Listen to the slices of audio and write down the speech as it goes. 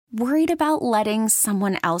Worried about letting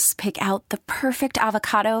someone else pick out the perfect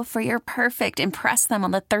avocado for your perfect impress them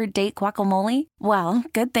on the third date guacamole? Well,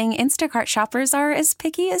 good thing Instacart shoppers are as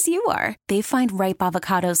picky as you are. They find ripe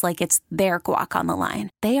avocados like it's their guac on the line.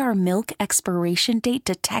 They are milk expiration date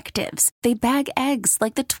detectives. They bag eggs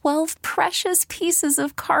like the 12 precious pieces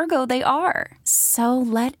of cargo they are. So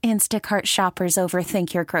let Instacart shoppers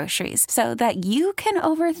overthink your groceries so that you can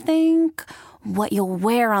overthink what you'll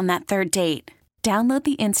wear on that third date. Download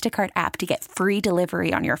the Instacart app to get free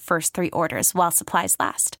delivery on your first 3 orders while supplies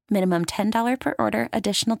last. Minimum $10 per order.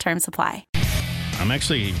 Additional terms apply. I'm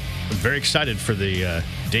actually very excited for the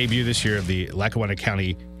debut this year of the Lackawanna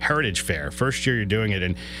County Heritage Fair. First year you're doing it,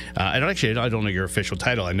 and I don't know your official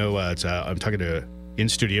title. I know I'm talking to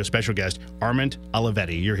in-studio special guest Armand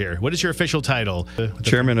Olivetti. You're here. What is your official title?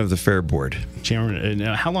 Chairman of the Fair Board. Chairman.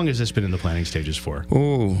 How long has this been in the planning stages for?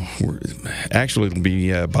 Actually, it'll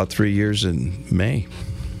be about 3 years in May.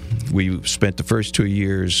 We spent the first 2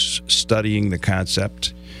 years studying the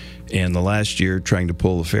concept, and the last year trying to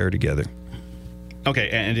pull the fair together.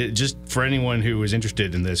 Okay, and just for anyone who is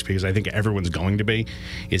interested in this, because I think everyone's going to be,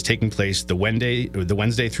 is taking place the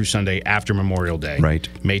Wednesday through Sunday after Memorial Day. Right.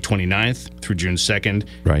 May 29th through June 2nd.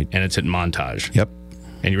 Right. And it's at Montage. Yep.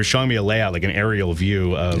 And you were showing me a layout, like an aerial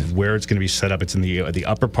view of where it's going to be set up. It's in the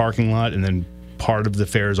upper parking lot, and then part of the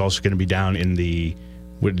fair is also going to be down in the...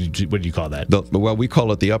 What do you call that? Well, we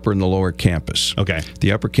call it the upper and the lower campus. Okay.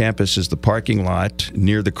 The upper campus is the parking lot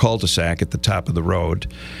near the cul-de-sac at the top of the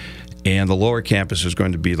road. And the lower campus is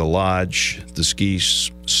going to be the lodge, the ski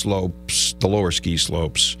slopes, the lower ski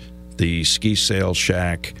slopes, the ski sail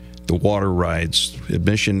shack, the water rides.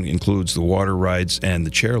 Admission includes the water rides and the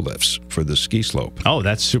chairlifts for the ski slope. Oh,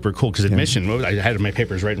 that's super cool, because admission, I had my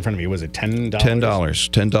papers right in front of me. Was it $10? $10.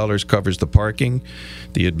 $10 covers the parking,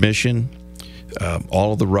 the admission.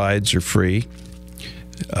 All of the rides are free.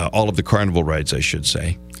 All of the carnival rides, I should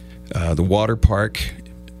say. The water park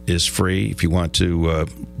is free if you want to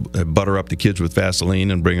butter up the kids with Vaseline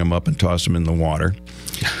and bring them up and toss them in the water.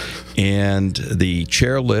 And the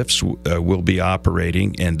chairlifts will be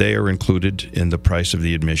operating, and they are included in the price of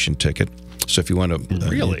the admission ticket. So if you want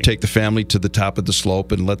to take the family to the top of the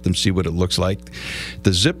slope and let them see what it looks like.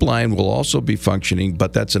 The zip line will also be functioning,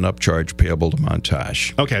 but that's an upcharge payable to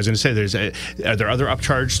Montage. Okay, I was going to say, are there other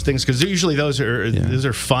upcharge things? Because usually those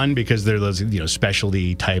are fun because they're those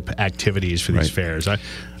specialty type activities for these fairs.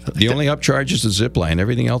 The only upcharge is the zip line.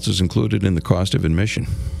 Everything else is included in the cost of admission.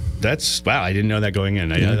 Wow, I didn't know that going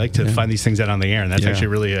in. I like to find these things out on the air, and that's actually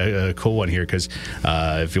really a cool one here, because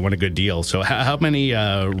if you want a good deal. So how many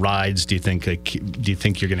rides do you think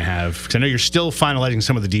you're going to have? Because I know you're still finalizing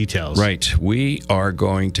some of the details. Right. We are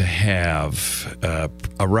going to have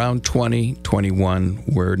around 20, 21.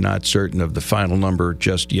 We're not certain of the final number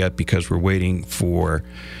just yet because we're waiting for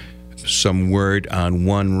some word on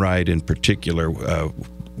one ride in particular.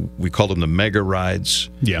 We call them the mega rides.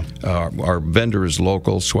 Yeah. Our vendor is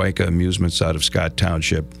local, Swyka Amusements out of Scott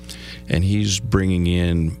Township, and he's bringing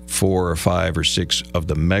in 4 or 5 or 6 of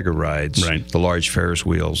the mega rides, the large Ferris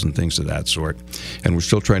wheels and things of that sort. And we're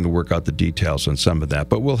still trying to work out the details on some of that,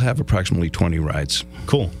 but we'll have approximately 20 rides.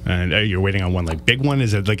 Cool. And you're waiting on one big one?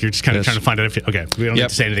 Is it like you're just kind of trying to find out okay, we don't need to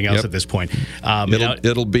say anything else at this point.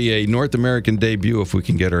 It'll be a North American debut if we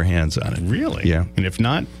can get our hands on it. Really? Yeah. And if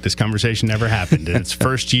not, this conversation never happened. It's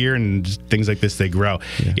first year, and things like this, they grow.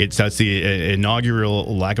 Yeah. That's the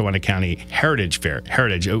inaugural Lackawanna County Heritage Fair.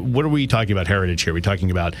 Heritage. What are we talking about heritage here? Are we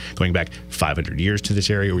talking about going back 500 years to this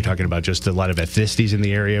area? Are we talking about just a lot of ethnicities in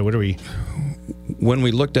the area? What are we... When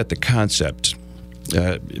we looked at the concept,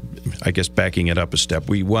 I guess backing it up a step,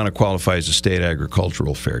 we want to qualify as a state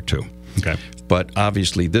agricultural fair too. Okay. But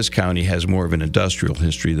obviously this county has more of an industrial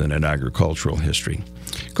history than an agricultural history.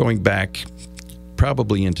 Going back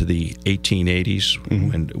probably into the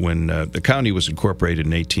 1880s, when the county was incorporated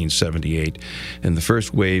in 1878, and the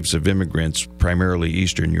first waves of immigrants, primarily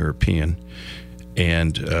Eastern European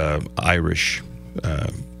and Irish,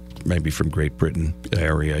 maybe from Great Britain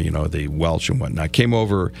area, the Welsh and whatnot, came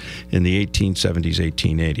over in the 1870s,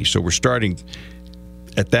 1880s. So we're starting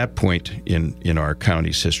at that point in our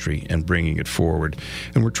county's history and bringing it forward.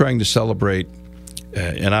 And we're trying to celebrate,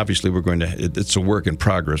 and obviously it's a work in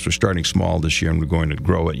progress. We're starting small this year, and we're going to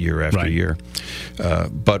grow it year after year.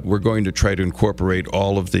 But we're going to try to incorporate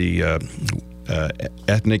all of the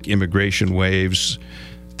ethnic immigration waves,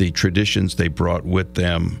 the traditions they brought with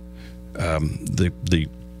them, the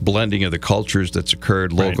blending of the cultures that's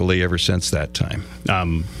occurred locally ever since that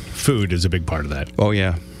time. Food is a big part of that. Oh,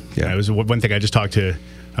 yeah. It was one thing I just talked to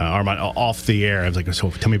Armand off the air. I was like, so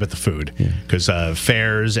tell me about the food. Because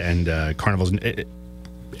fairs and carnivals,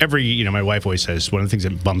 my wife always says one of the things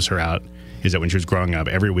that bums her out is that when she was growing up,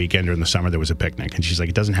 every weekend during the summer there was a picnic, and she's like,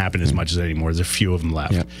 it doesn't happen as much as anymore. There's a few of them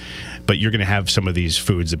left. Yep. But you're going to have some of these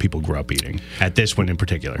foods that people grew up eating, at this one in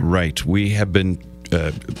particular. Right. We have been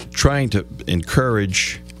trying to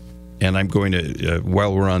encourage, and I'm going to,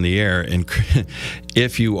 while we're on the air,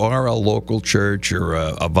 if you are a local church or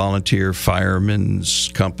a volunteer fireman's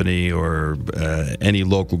company or any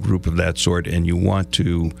local group of that sort, and you want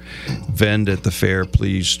to vend at the fair,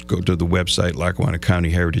 please go to the website,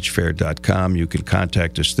 LackawannaCountyHeritageFair.com. You can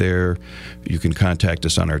contact us there. You can contact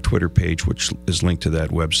us on our Twitter page, which is linked to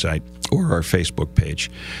that website, or our Facebook page.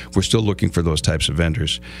 We're still looking for those types of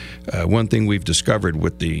vendors. One thing we've discovered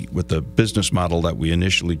with the business model that we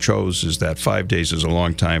initially chose is that 5 days is a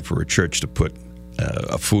long time for a church to put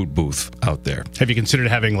a food booth out there. Have you considered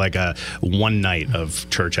having like a one night of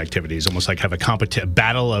church activities, almost like have a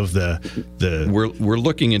battle of the? We're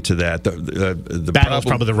looking into that. The battle is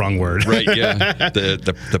probably the wrong word, right? Yeah.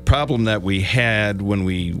 the problem that we had when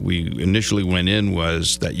we initially went in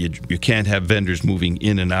was that you can't have vendors moving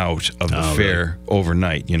in and out of the fair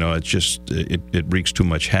overnight. It's just it wreaks too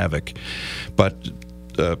much havoc. But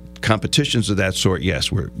competitions of that sort,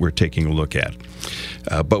 yes, we're taking a look at.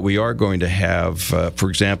 But we are going to have, for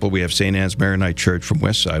example, we have St. Anne's Maronite Church from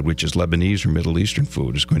Westside, which is Lebanese or Middle Eastern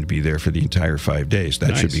food, is going to be there for the entire 5 days.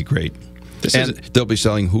 That should be great. They'll be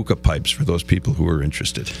selling hookah pipes for those people who are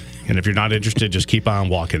interested. And if you're not interested, just keep on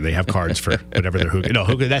walking. They have cards for whatever their hookah. No,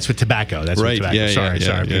 hookah, that's with tobacco. That's right. With tobacco. Yeah, sorry.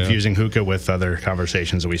 I'm confusing hookah with other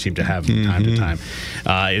conversations that we seem to have from time to time.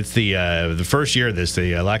 It's the first year of this,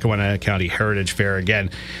 the Lackawanna County Heritage Fair, again,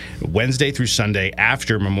 Wednesday through Sunday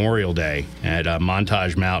after Memorial Day at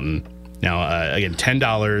Montage Mountain. Now, again,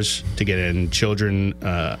 $10 to get in. Children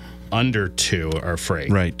under 2 are free.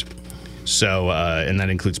 Right. So, and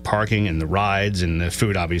that includes parking and the rides, and the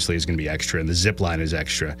food obviously is going to be extra, and the zip line is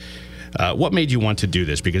extra. What made you want to do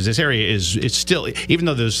this? Because this area it's still, even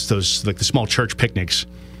though those like the small church picnics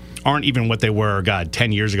aren't even what they were,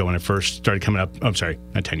 10 years ago when I first started coming up. I'm sorry,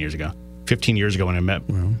 not 10 years ago. 15 years ago when I met,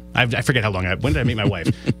 I forget how long, when did I meet my wife?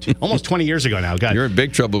 Almost 20 years ago now. God. You're in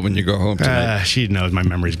big trouble when you go home tonight. She knows my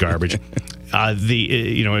memory's garbage. I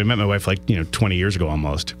met my wife 20 years ago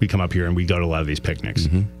almost. We come up here and we go to a lot of these picnics.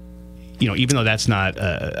 Mm-hmm. Even though that's not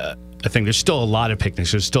a thing, there's still a lot of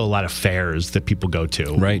picnics. There's still a lot of fairs that people go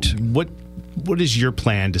to. Right. What is your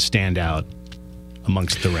plan to stand out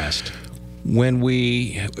amongst the rest?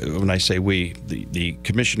 When I say we, the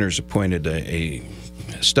commissioners appointed a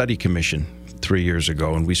study commission 3 years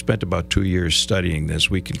ago, and we spent about 2 years studying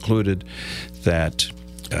this. We concluded that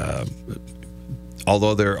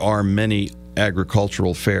although there are many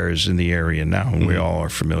agricultural fairs in the area now, and we all are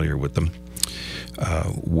familiar with them,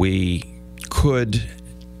 we could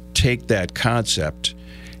take that concept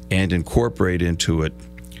and incorporate into it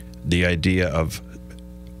the idea of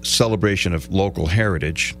celebration of local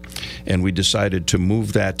heritage, and we decided to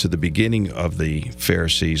move that to the beginning of the fair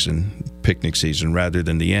season, picnic season, rather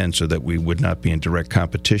than the end, so that we would not be in direct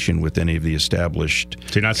competition with any of the established.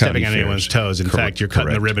 So you're not stepping on anyone's toes. In fact, you're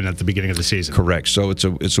cutting the ribbon at the beginning of the season. Correct. So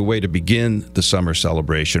it's a way to begin the summer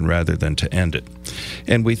celebration rather than to end it.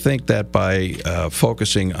 And we think that by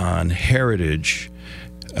focusing on heritage,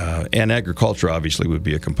 and agriculture obviously would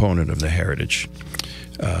be a component of the heritage,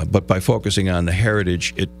 but by focusing on the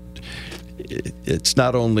heritage, it's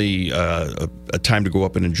not only a time to go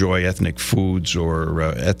up and enjoy ethnic foods or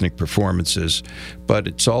ethnic performances, but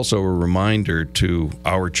it's also a reminder to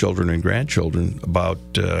our children and grandchildren about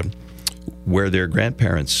where their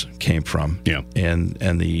grandparents came from, and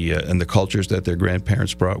the cultures that their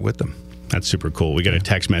grandparents brought with them. That's super cool. We got a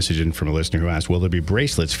text message in from a listener who asked, will there be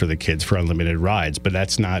bracelets for the kids for unlimited rides? But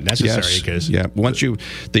that's not necessary because... Yes. Once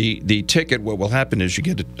the ticket, what will happen is you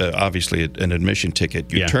get, obviously, an admission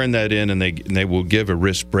ticket. You turn that in, and they will give a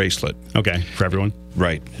wrist bracelet. Okay, for everyone?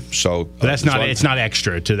 Right. So... But it's not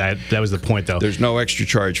extra to that. That was the point, though. There's no extra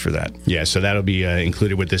charge for that. Yeah, so that'll be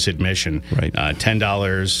included with this admission. Right.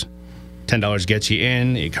 $10 gets you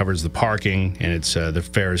in. It covers the parking, and it's the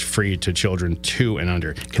fare is free to children 2 and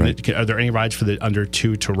under. Are there any rides for the under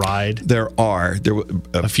 2 to ride? There are. There were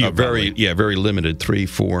a few, very limited, 3,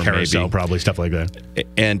 4, carousel, maybe. probably stuff like that.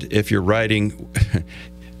 And if you're riding,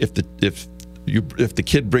 if the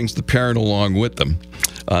kid brings the parent along with them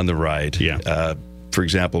on the ride, for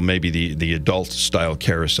example, maybe the adult-style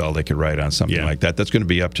carousel they could ride on, something like that. That's going to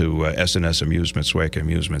be up to S&S Amusements, Wake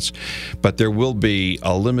Amusements. But there will be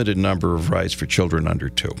a limited number of rides for children under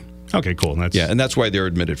 2. Okay, cool. And that's why they're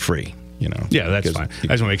admitted free. Yeah, that's fine. I just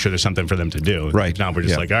want to make sure there's something for them to do. Right. Now we're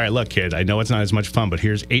just like, all right, look, kid, I know it's not as much fun, but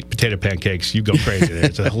here's 8 potato pancakes. You go crazy.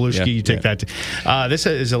 It's a halushki. You take that. This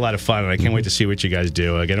is a lot of fun, and I can't wait to see what you guys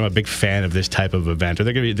do. Again, I'm a big fan of this type of event. Are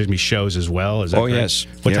there going to be shows as well? Is that correct? Yes.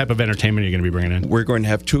 What type of entertainment are you going to be bringing in? We're going to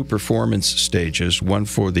have 2 performance stages, one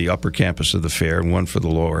for the upper campus of the fair and one for the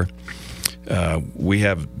lower. We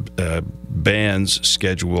have bands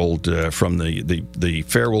scheduled from the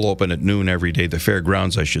fair will open at noon every day. The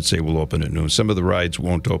fairgrounds, I should say, will open at noon. Some of the rides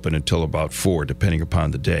won't open until about 4, depending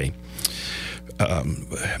upon the day.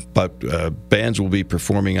 But bands will be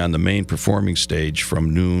performing on the main performing stage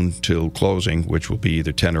from noon till closing, which will be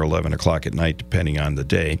either 10 or 11 o'clock at night, depending on the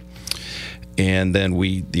day. And then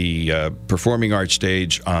the performing arts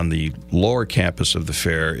stage on the lower campus of the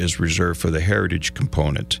fair is reserved for the heritage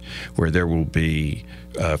component, where there will be,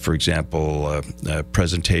 for example,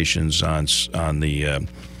 presentations on the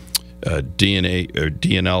DNL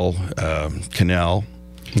canal,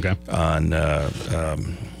 on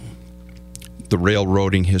the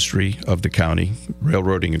railroading history of the county.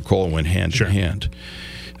 Railroading and coal went hand in hand.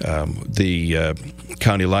 The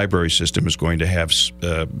county library system is going to have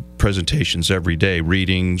presentations every day,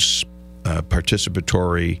 readings,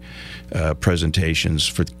 participatory presentations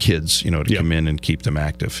for the kids, to come in and keep them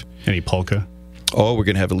active. Any polka? Oh, we're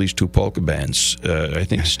going to have at least 2 polka bands. I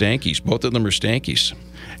think Stankies. Both of them are Stankies.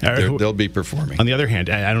 They'll be performing. On the other hand,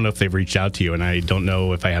 I don't know if they've reached out to you, and I don't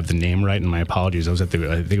know if I have the name right, and my apologies. I was at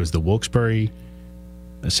I think it was the Wilkes-Barre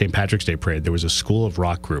St. Patrick's Day Parade. There was a School of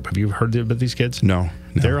Rock group. Have you heard about these kids? No.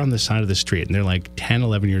 They're on the side of the street, and they're like 10,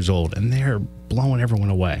 11 years old, and they're blowing everyone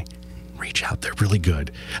away. Reach out. They're really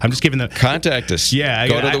good. I'm just giving them... Contact us. Yeah.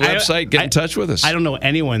 Go to the website. Get in touch with us. I don't know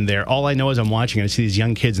anyone there. All I know is I'm watching and I see these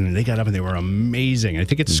young kids, and they got up and they were amazing. I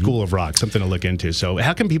think it's School of Rock, something to look into. So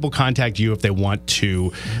how can people contact you if they want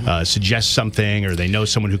to suggest something, or they know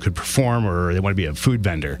someone who could perform, or they want to be a food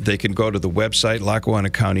vendor? They can go to the website,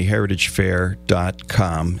 Lackawanna County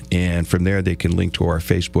HeritageFair.com, and from there they can link to our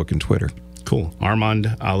Facebook and Twitter. Cool. Armand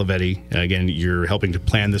Olivetti, again, you're helping to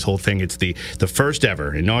plan this whole thing. It's the first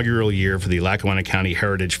ever inaugural year for the Lackawanna County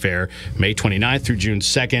Heritage Fair, May 29th through June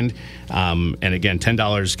 2nd. And again,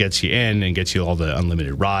 $10 gets you in and gets you all the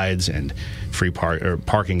unlimited rides, and free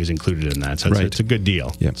parking is included in that. So it's a good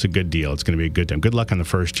deal. Yep. It's a good deal. It's going to be a good time. Good luck on the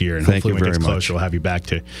first year. And hopefully when it gets closer, we'll have you back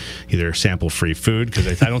to either sample free food,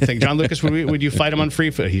 because I don't think, John Lucas, would you fight him on free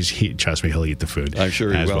food? Trust me, he'll eat the food. I'm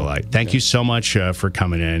sure he will. Thank you so much for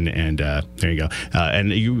coming in, and there you go.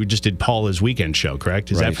 And you just did Paula's weekend show,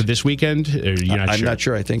 correct? Is that for this weekend? Or you're not I'm not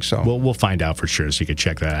sure. I think so. We'll find out for sure, so you can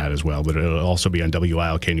check that out as well. But it'll also be on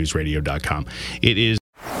WILKNewsRadio.com. It is.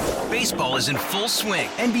 Baseball is in full swing.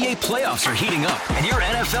 NBA playoffs are heating up, and your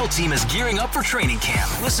NFL team is gearing up for training camp.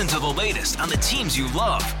 Listen to the latest on the teams you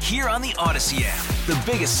love here on the Odyssey app. The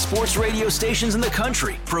biggest sports radio stations in the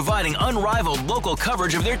country, providing unrivaled local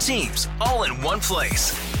coverage of their teams, all in one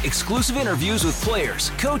place. Exclusive interviews with players,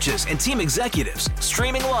 coaches, and team executives,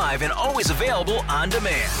 streaming live and always available on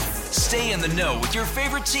demand. Stay in the know with your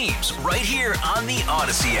favorite teams right here on the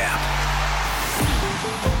Odyssey app.